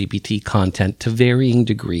LGBT content to varying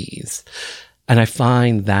degrees. And I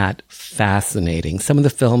find that fascinating. Some of the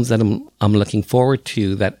films that I'm looking forward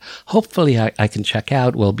to that hopefully I can check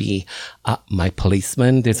out will be My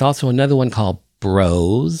Policeman. There's also another one called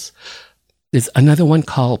Bros. There's another one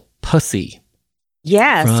called Pussy.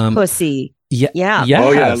 Yes, Pussy. Yeah. Yes.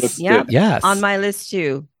 Oh, yeah, that looks good. Yes. On my list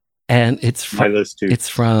too. And it's from, my list too. It's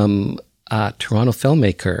from Toronto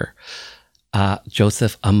filmmaker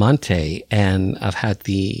Joseph Amante, and I've had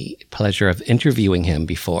the pleasure of interviewing him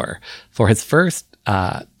before for his first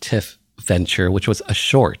TIFF venture, which was a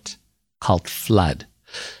short called Flood.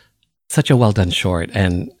 Such a well-done short,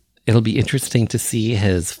 and it'll be interesting to see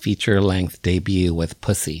his feature-length debut with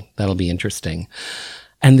Pussy. That'll be interesting.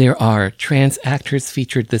 And there are trans actors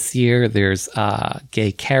featured this year. There's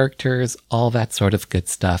gay characters, all that sort of good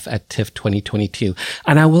stuff at TIFF 2022.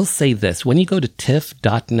 And I will say this, when you go to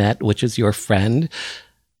tiff.net, which is your friend,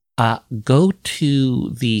 go to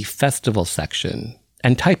the festival section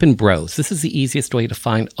and type in Bros. This is the easiest way to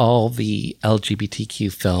find all the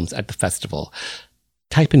LGBTQ films at the festival.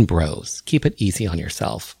 Type in Bros. Keep it easy on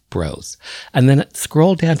yourself, Bros. And then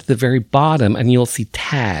scroll down to the very bottom and you'll see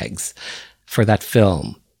tags for that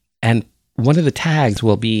film. And one of the tags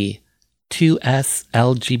will be 2S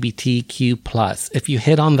LGBTQ+. If you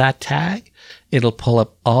hit on that tag, it'll pull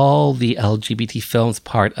up all the LGBT films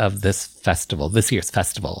part of this festival, this year's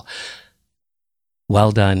festival.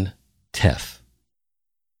 Well done, TIFF.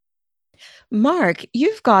 Mark,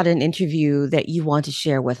 you've got an interview that you want to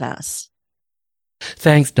share with us.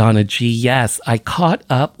 Thanks, Donna G. Yes, I caught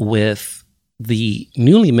up with the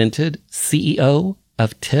newly minted CEO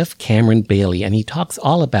of TIFF, Cameron Bailey, and he talks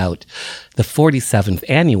all about the 47th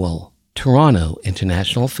annual Toronto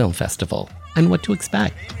International Film Festival and what to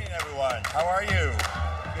expect. Good evening, everyone. How are you?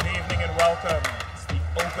 Good evening and welcome. It's the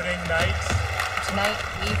opening night. Tonight,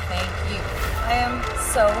 we thank you. I am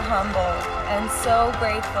so humbled and so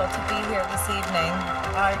grateful to be here this evening.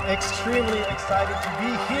 I'm extremely excited to be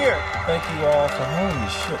here. Thank you all for holy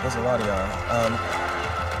shit. There's a lot of y'all.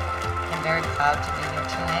 I'm very proud to be here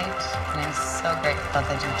tonight, and I'm so grateful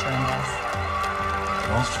that you joined us.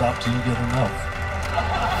 Don't stop till you get enough.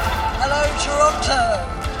 Hello, Toronto.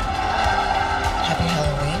 Happy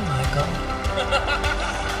Halloween, Michael.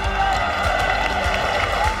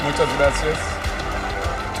 Can we touch on that, sis?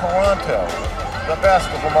 Toronto, the best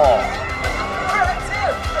of them all. That's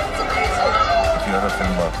it. It's amazing. If you're a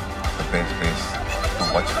film buff, the best place to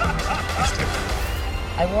watch films is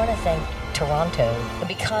TIFF. I want to thank Toronto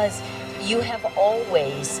because you have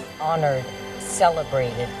always honored,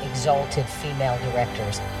 celebrated, exalted female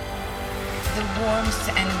directors. The warmth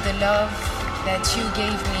and the love that you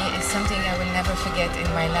gave me is something I will never forget in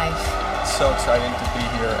my life. It's so exciting to be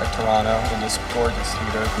here at Toronto in this gorgeous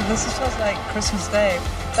theater. This feels like Christmas Day.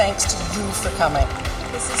 Thanks to you for coming.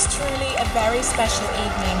 This is truly a very special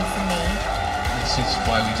evening for me. This is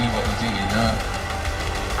why we do what we do, you know.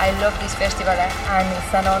 I love this festival and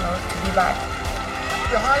it's an honor to be back.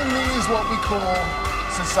 Behind me is what we call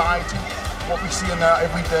society, what we see in there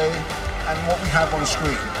every day, and what we have on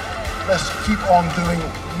screen. Let's keep on doing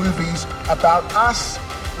movies about us.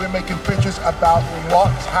 We're making pictures about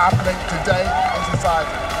what's happening today in society.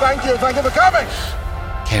 Thank you for coming.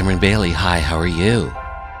 Cameron Bailey, hi, how are you?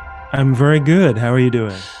 I'm very good. How are you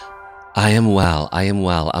doing? I am well.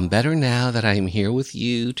 I'm better now that I am here with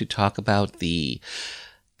you to talk about the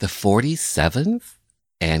 47th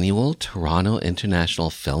annual Toronto International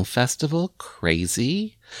Film Festival.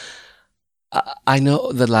 Crazy. I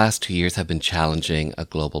know the last 2 years have been challenging, a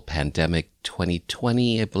global pandemic.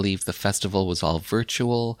 2020, I believe the festival was all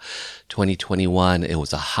virtual. 2021, it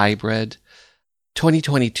was a hybrid.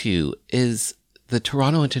 2022, is the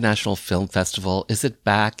Toronto International Film Festival, is it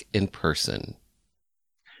back in person?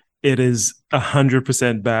 It is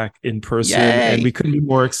 100% back in person. Yay! And we couldn't be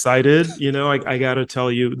more excited. You know, I got to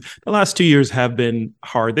tell you, the last 2 years have been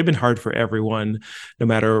hard. They've been hard for everyone, no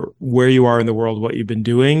matter where you are in the world, what you've been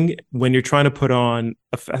doing. When you're trying to put on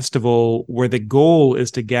a festival where the goal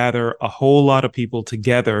is to gather a whole lot of people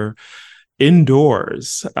together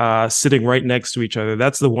indoors, sitting right next to each other,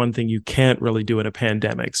 that's the one thing you can't really do in a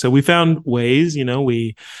pandemic. So we found ways, you know,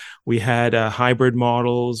 we had hybrid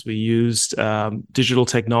models. We used digital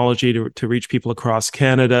technology to reach people across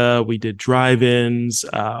Canada. We did drive-ins.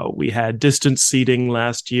 We had distance seating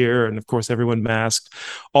last year. And of course, everyone masked,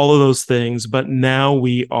 all of those things. But now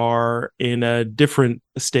we are in a different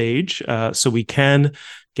stage. So we can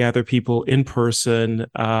gather people in person,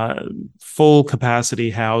 full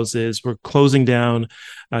capacity houses. We're closing down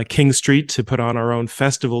King Street to put on our own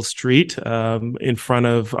festival street in front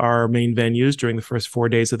of our main venues during the first 4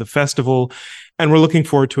 days of the festival. And we're looking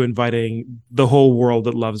forward to inviting the whole world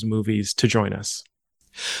that loves movies to join us.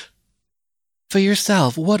 For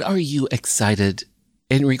yourself, what are you excited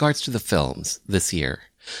in regards to the films this year?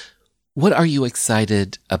 What are you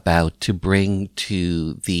excited about to bring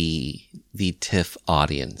to the TIFF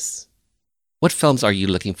audience? What films are you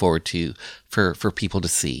looking forward to for people to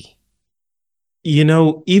see? You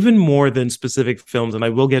know, even more than specific films, and I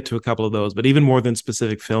will get to a couple of those, but even more than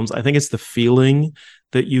specific films, I think it's the feeling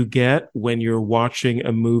that you get when you're watching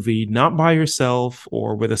a movie, not by yourself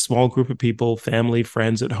or with a small group of people, family,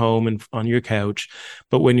 friends at home and on your couch,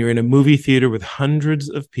 but when you're in a movie theater with hundreds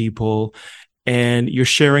of people and you're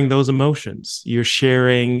sharing those emotions. You're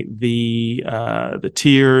sharing the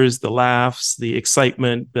tears, the laughs, the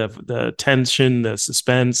excitement, the tension, the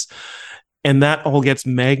suspense. And that all gets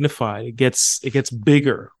magnified. It gets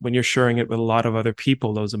bigger when you're sharing it with a lot of other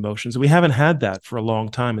people, those emotions. We haven't had that for a long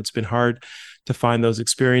time. It's been hard to find those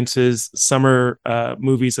experiences. Summer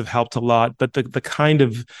movies have helped a lot, but the kind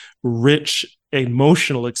of rich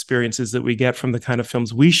emotional experiences that we get from the kind of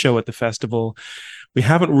films we show at the festival, we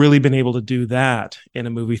haven't really been able to do that in a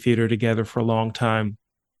movie theater together for a long time.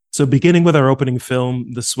 So beginning with our opening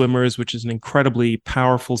film, The Swimmers, which is an incredibly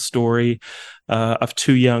powerful story of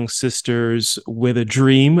two young sisters with a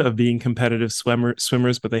dream of being competitive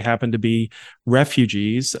swimmers, but they happen to be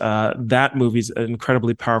refugees. That movie's an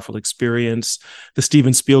incredibly powerful experience. The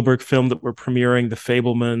Steven Spielberg film that we're premiering, The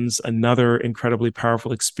Fabelmans, another incredibly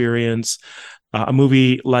powerful experience. A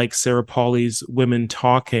movie like Sarah Polley's Women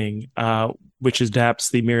Talking, which adapts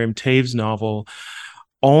the Miriam Toews novel,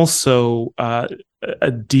 also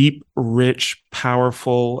a deep, rich,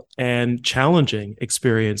 powerful, and challenging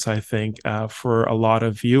experience, I think, for a lot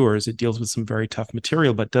of viewers. It deals with some very tough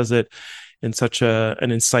material, but does it in such an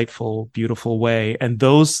insightful, beautiful way. And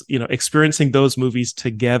those, experiencing those movies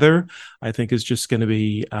together, I think is just going to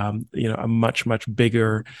be, a much, much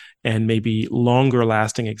bigger and maybe longer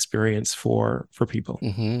lasting experience for people.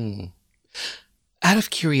 Mm-hmm. Out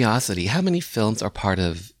of curiosity, how many films are part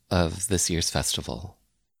of this year's festival?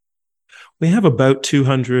 We have about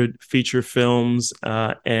 200 feature films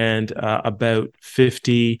and about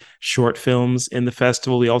 50 short films in the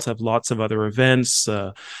festival. We also have lots of other events,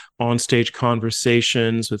 on-stage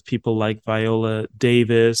conversations with people like Viola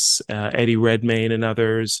Davis, Eddie Redmayne, and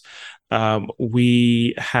others.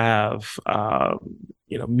 We have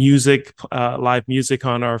music, live music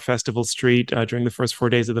on our festival street during the first 4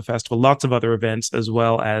 days of the festival. Lots of other events as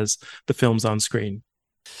well as the films on screen.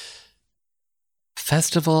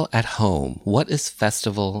 Festival at home. What is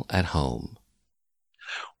Festival at Home?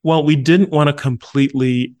 Well, we didn't want to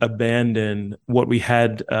completely abandon what we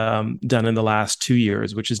had done in the last 2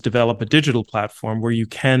 years, which is develop a digital platform where you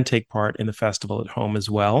can take part in the festival at home as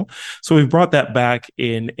well. So we've brought that back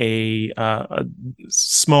in a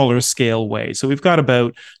smaller scale way. So we've got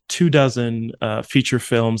about 24 feature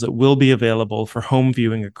films that will be available for home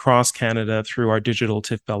viewing across Canada through our digital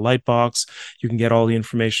TIFF Bell Lightbox. You can get all the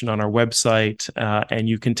information on our website and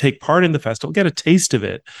you can take part in the festival, get a taste of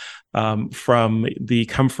it from the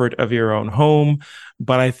comfort of your own home.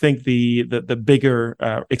 But I think the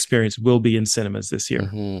bigger experience will be in cinemas this year.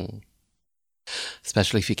 Mm-hmm.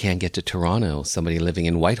 Especially if you can't get to Toronto. Somebody living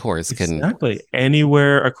in Whitehorse can... Exactly.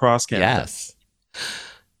 Anywhere across Canada. Yes.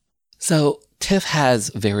 So TIFF has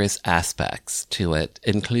various aspects to it,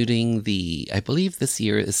 including I believe this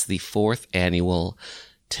year is the 4th annual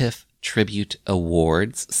TIFF Tribute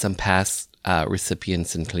Awards. Some past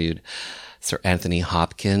recipients include Sir Anthony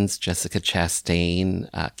Hopkins, Jessica Chastain,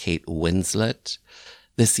 Kate Winslet.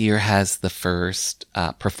 This year has the first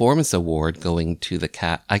performance award going to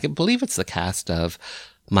I believe it's the cast of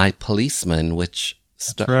My Policeman, which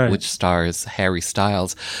stars Harry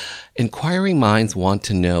Styles. Inquiring minds want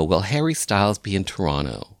to know, will Harry Styles be in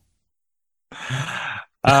Toronto?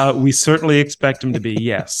 We certainly expect him to be,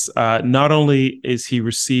 yes. Not only is he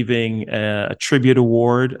receiving a tribute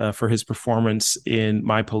award for his performance in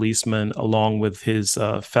My Policeman, along with his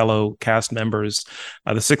fellow cast members,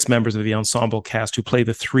 the 6 members of the ensemble cast who play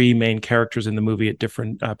the 3 main characters in the movie at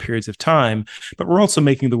different periods of time, but we're also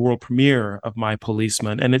making the world premiere of My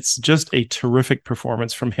Policeman, and it's just a terrific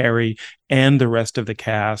performance from Harry and the rest of the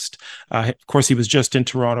cast. Of course, he was just in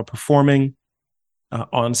Toronto performing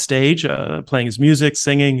on stage, playing his music,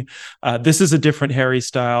 singing. This is a different Harry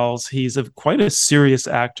Styles. He's quite a serious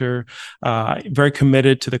actor, very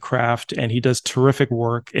committed to the craft, and he does terrific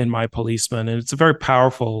work in My Policeman. And it's a very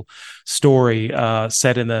powerful story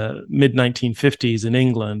set in the mid-1950s in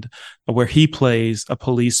England, where he plays a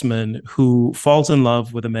policeman who falls in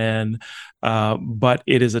love with a man, but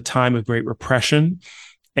it is a time of great repression.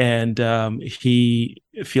 And he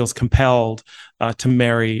feels compelled to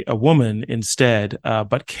marry a woman instead,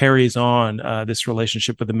 but carries on this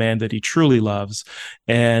relationship with a man that he truly loves.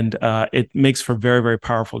 And it makes for very, very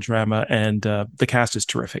powerful drama, and the cast is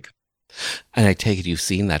terrific. And I take it you've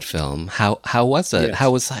seen that film. How was it? Yes.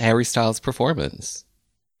 How was Harry Styles' performance?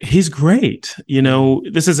 He's great.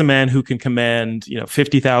 This is a man who can command,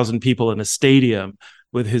 50,000 people in a stadium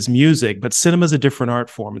with his music, but cinema is a different art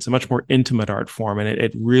form. It's a much more intimate art form, and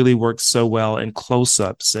it really works so well in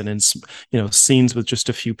close-ups and in scenes with just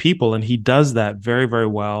a few people, and he does that very, very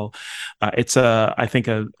well. It's I think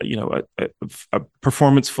a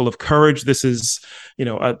performance full of courage. This is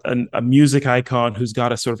a music icon who's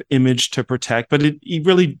got a sort of image to protect, but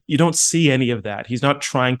you don't see any of that. He's not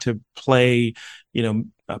trying to play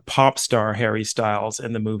a pop star Harry Styles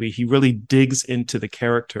in the movie. He really digs into the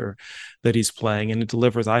character that he's playing, and it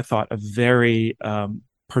delivers, I thought, a very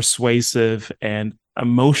persuasive and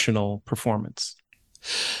emotional performance.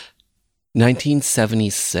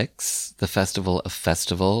 1976, the Festival of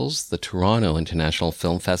Festivals, the Toronto International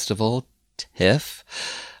Film Festival, TIFF.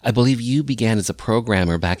 I believe you began as a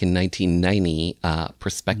programmer back in 1990,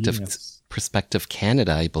 Perspective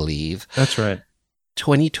Canada, I believe. That's right.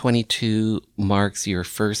 2022 marks your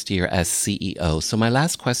first year as CEO. So my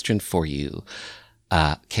last question for you,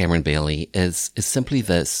 Cameron Bailey, is simply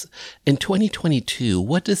this. In 2022,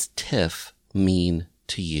 what does TIFF mean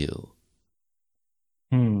to you?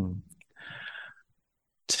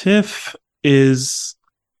 TIFF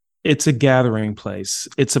it's a gathering place.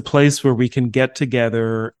 It's a place where we can get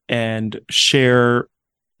together and share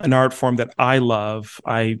an art form that I love.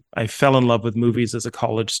 I fell in love with movies as a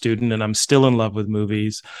college student, and I'm still in love with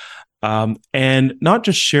movies. And not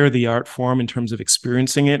just share the art form in terms of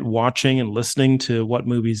experiencing it, watching and listening to what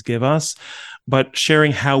movies give us, but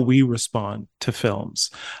sharing how we respond to films.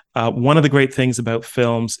 One of the great things about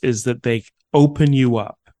films is that they open you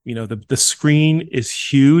up. The screen is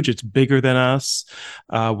huge. It's bigger than us.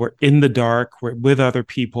 We're in the dark. We're with other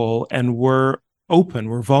people, and we're open,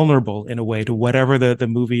 we're vulnerable in a way to whatever the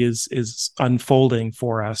movie is unfolding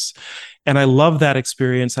for us. And I love that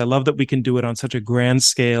experience. I love that we can do it on such a grand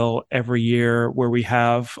scale every year, where we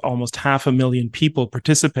have almost 500,000 people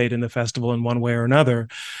participate in the festival in one way or another,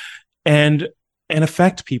 and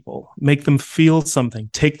affect people, make them feel something,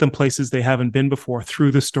 take them places they haven't been before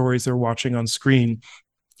through the stories they're watching on screen,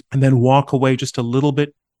 and then walk away just a little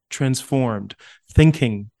bit transformed,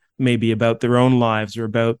 thinking maybe about their own lives or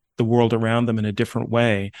about the world around them in a different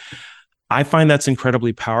way. I find that's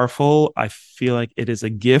incredibly powerful. I feel like it is a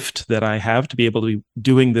gift that I have to be able to be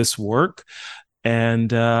doing this work. And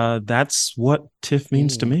that's what TIFF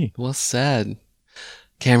means to me. Well said.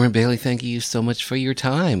 Cameron Bailey, thank you so much for your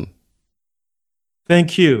time.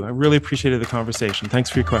 Thank you. I really appreciated the conversation.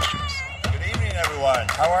 Thanks for your questions. Good evening, everyone.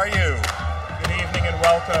 How are you? Good evening and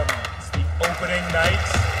welcome. It's the opening night.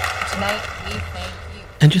 Tonight, we thank you.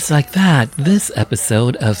 And just like that, this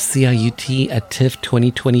episode of CIUT at TIFF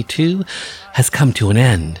 2022 has come to an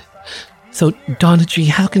end. So, Donna G,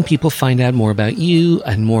 how can people find out more about you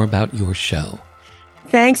and more about your show?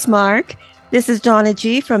 Thanks, Mark. This is Donna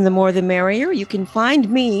G from The More the Merrier. You can find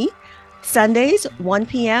me Sundays, 1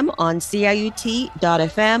 p.m. on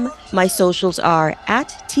CIUT.FM. My socials are at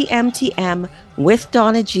TMTM with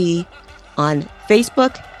Donna G on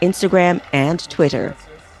Facebook, Instagram, and Twitter.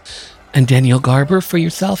 And Daniel Garber, for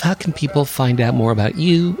yourself, how can people find out more about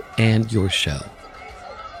you and your show?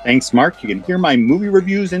 Thanks, Mark. You can hear my movie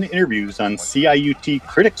reviews and interviews on CIUT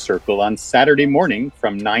Critic Circle on Saturday morning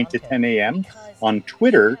from 9 to 10 a.m., on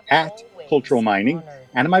Twitter at Cultural Mining,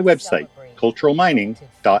 and on my website,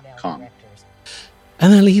 culturalmining.com.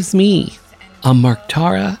 And that leaves me. I'm Mark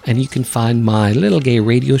Tara, and you can find my little gay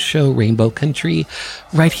radio show, Rainbow Country,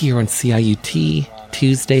 right here on CIUT,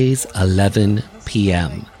 Tuesdays, 11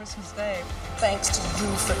 p.m. Thanks to you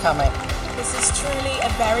for coming. This is truly a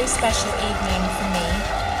very special evening for me.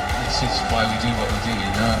 This is why we do what we do,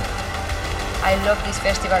 you know. I love this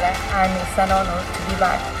festival and it's an honor to be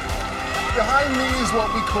back. Behind me is what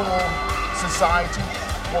we call society,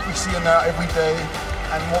 what we see in there every day,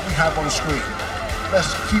 and what we have on screen.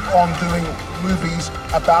 Let's keep on doing movies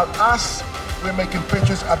about us. We're making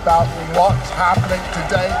pictures about what's happening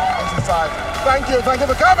today in society. Thank you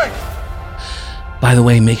for coming. By the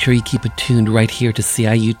way, make sure you keep it tuned right here to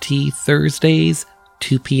CIUT Thursdays,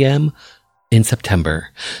 2 p.m. in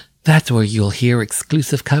September. That's where you'll hear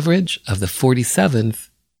exclusive coverage of the 47th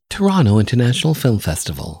Toronto International Film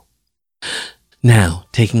Festival. Now,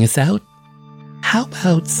 taking us out, how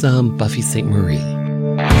about some Buffy St. Marie?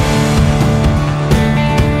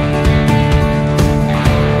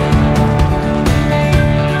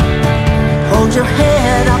 Hold your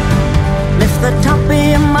head up, lift the top of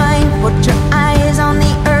your mind, put your eyes on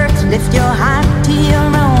the earth, lift your heart to your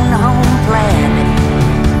own home planet.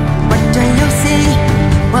 What do you see?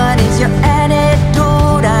 What is your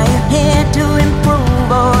attitude? Are you here to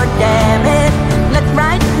improve or damn it? Look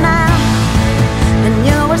right now, and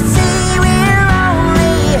you will see we're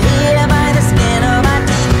only here by the skin of our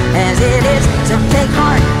teeth as it is. So take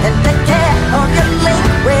heart and take care of your link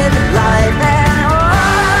with life. And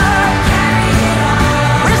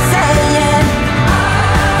we're saying,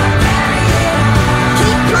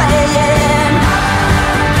 keep playing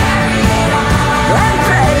and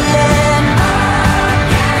praying.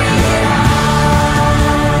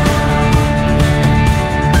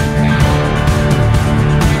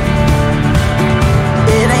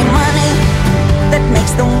 It ain't money that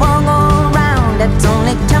makes the world go round. It's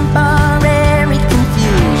only temporary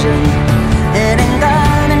confusion. It ain't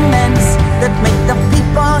governments that make the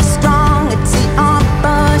people strong. It's the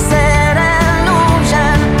opposite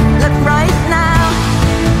illusion. Look right now,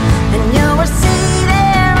 and you will see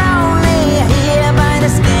they're only here by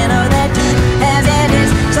the skin of their teeth as it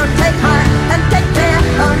is. So take heart and take care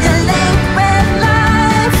of your link with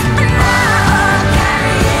life.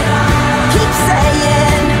 Keep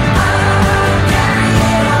saying,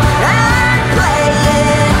 and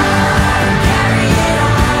playing,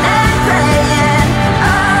 and praying.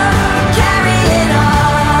 Carry it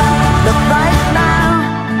on. Look right now,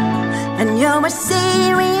 and you will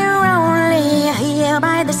see we're only here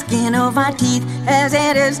by the skin of our teeth as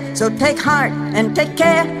it is. So take heart and take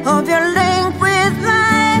care of your link with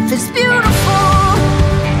life. It's beautiful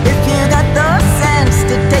if you got the sense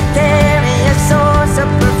to take care of your source of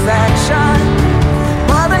perfection.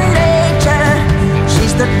 Mother Nature,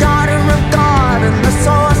 she's the daughter